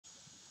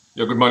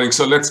Yeah, good morning.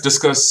 So let's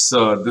discuss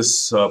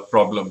this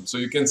problem. So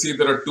you can see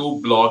there are two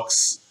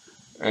blocks,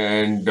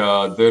 and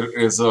there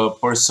is a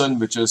person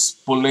which is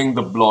pulling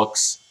the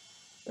blocks,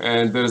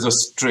 and there is a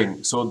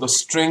string. So the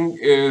string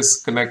is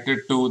connected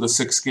to the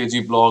 6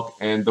 kg block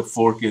and the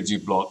 4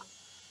 kg block,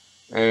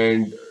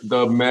 and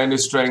the man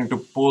is trying to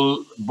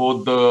pull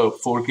both the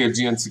 4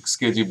 kg and 6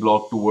 kg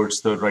block towards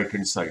the right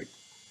hand side.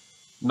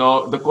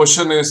 Now, the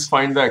question is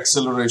find the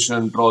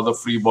acceleration, draw the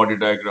free body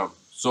diagram.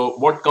 So,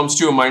 what comes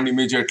to your mind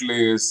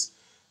immediately is,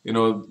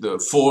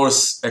 the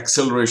force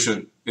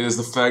acceleration is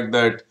the fact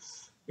that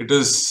it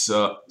is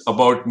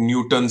about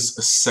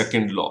Newton's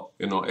second law.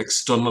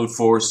 External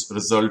force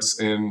results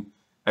in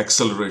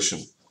acceleration.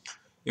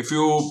 If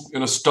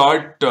you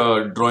start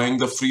drawing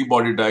the free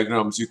body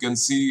diagrams, you can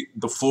see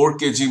the 4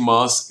 kg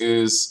mass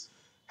is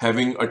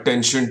having a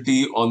tension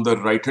T on the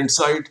right hand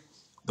side.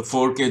 The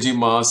 4 kg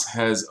mass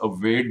has a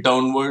weight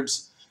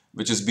downwards,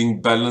 which is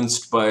being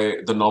balanced by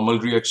the normal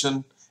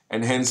reaction,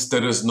 and hence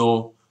there is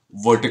no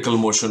vertical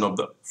motion of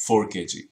the 4 kg.